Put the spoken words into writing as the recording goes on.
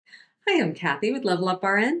Hi, I'm Cathy with Level Up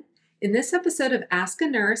RN. In this episode of Ask a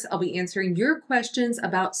Nurse, I'll be answering your questions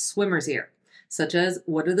about swimmer's ear, such as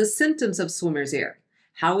what are the symptoms of swimmer's ear?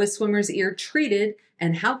 How is swimmer's ear treated?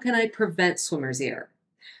 And how can I prevent swimmer's ear?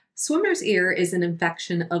 Swimmer's ear is an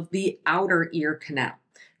infection of the outer ear canal.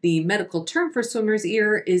 The medical term for swimmer's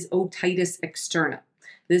ear is otitis externa.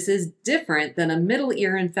 This is different than a middle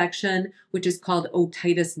ear infection, which is called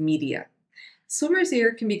otitis media. Swimmer's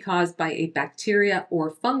ear can be caused by a bacteria or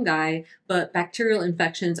fungi, but bacterial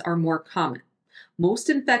infections are more common. Most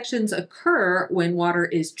infections occur when water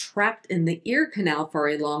is trapped in the ear canal for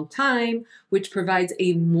a long time, which provides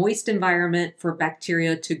a moist environment for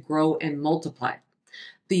bacteria to grow and multiply.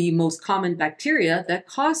 The most common bacteria that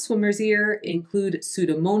cause swimmer's ear include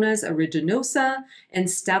Pseudomonas aeruginosa and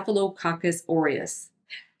Staphylococcus aureus.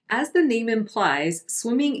 As the name implies,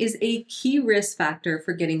 swimming is a key risk factor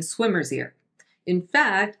for getting swimmer's ear. In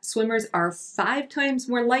fact, swimmers are 5 times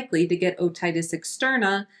more likely to get otitis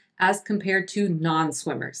externa as compared to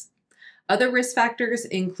non-swimmers. Other risk factors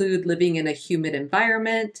include living in a humid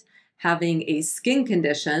environment, having a skin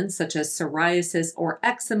condition such as psoriasis or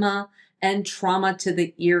eczema, and trauma to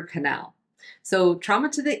the ear canal. So trauma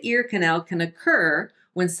to the ear canal can occur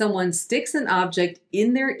when someone sticks an object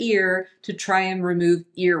in their ear to try and remove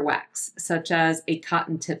earwax, such as a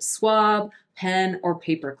cotton tip swab, pen, or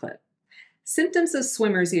paperclip. Symptoms of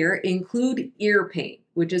swimmer's ear include ear pain,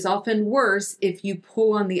 which is often worse if you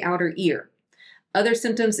pull on the outer ear. Other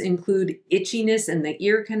symptoms include itchiness in the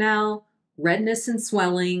ear canal, redness and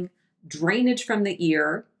swelling, drainage from the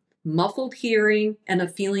ear, muffled hearing, and a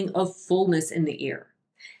feeling of fullness in the ear.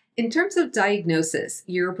 In terms of diagnosis,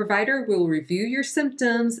 your provider will review your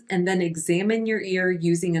symptoms and then examine your ear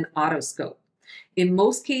using an otoscope. In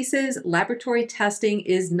most cases, laboratory testing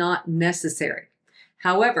is not necessary.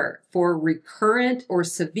 However, for recurrent or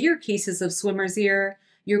severe cases of swimmer's ear,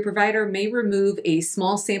 your provider may remove a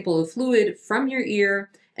small sample of fluid from your ear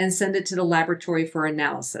and send it to the laboratory for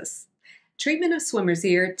analysis. Treatment of swimmer's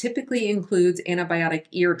ear typically includes antibiotic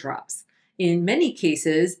ear drops. In many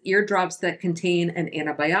cases, ear drops that contain an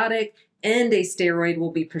antibiotic and a steroid will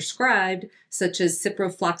be prescribed, such as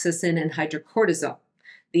ciprofloxacin and hydrocortisone.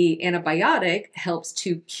 The antibiotic helps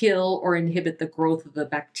to kill or inhibit the growth of the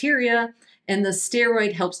bacteria, and the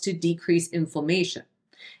steroid helps to decrease inflammation.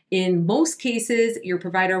 In most cases, your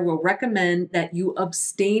provider will recommend that you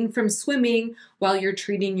abstain from swimming while you're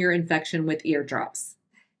treating your infection with ear drops.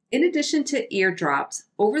 In addition to ear drops,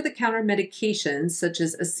 over-the-counter medications such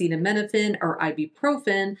as acetaminophen or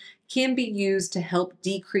ibuprofen can be used to help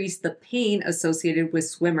decrease the pain associated with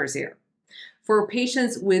swimmer's ear. For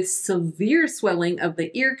patients with severe swelling of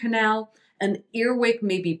the ear canal, an earwig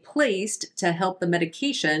may be placed to help the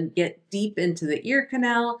medication get deep into the ear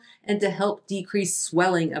canal and to help decrease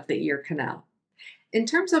swelling of the ear canal. In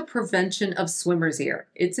terms of prevention of swimmer's ear,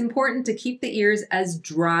 it's important to keep the ears as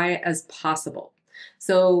dry as possible.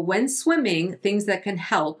 So when swimming, things that can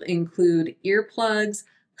help include earplugs,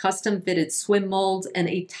 custom-fitted swim molds, and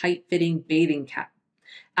a tight-fitting bathing cap.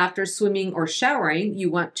 After swimming or showering, you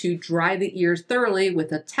want to dry the ears thoroughly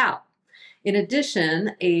with a towel. In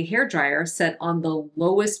addition, a hairdryer set on the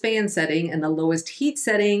lowest fan setting and the lowest heat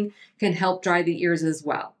setting can help dry the ears as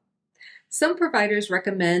well. Some providers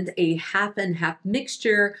recommend a half and half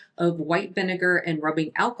mixture of white vinegar and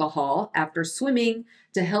rubbing alcohol after swimming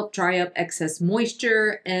to help dry up excess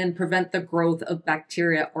moisture and prevent the growth of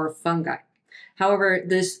bacteria or fungi. However,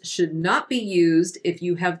 this should not be used if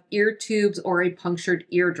you have ear tubes or a punctured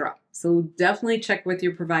eardrum. So definitely check with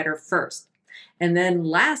your provider first. And then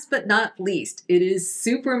last but not least, it is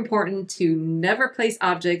super important to never place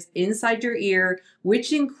objects inside your ear,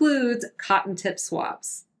 which includes cotton tip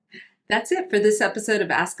swabs. That's it for this episode of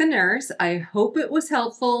Ask a Nurse. I hope it was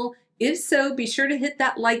helpful. If so, be sure to hit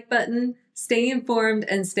that like button, stay informed,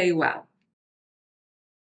 and stay well.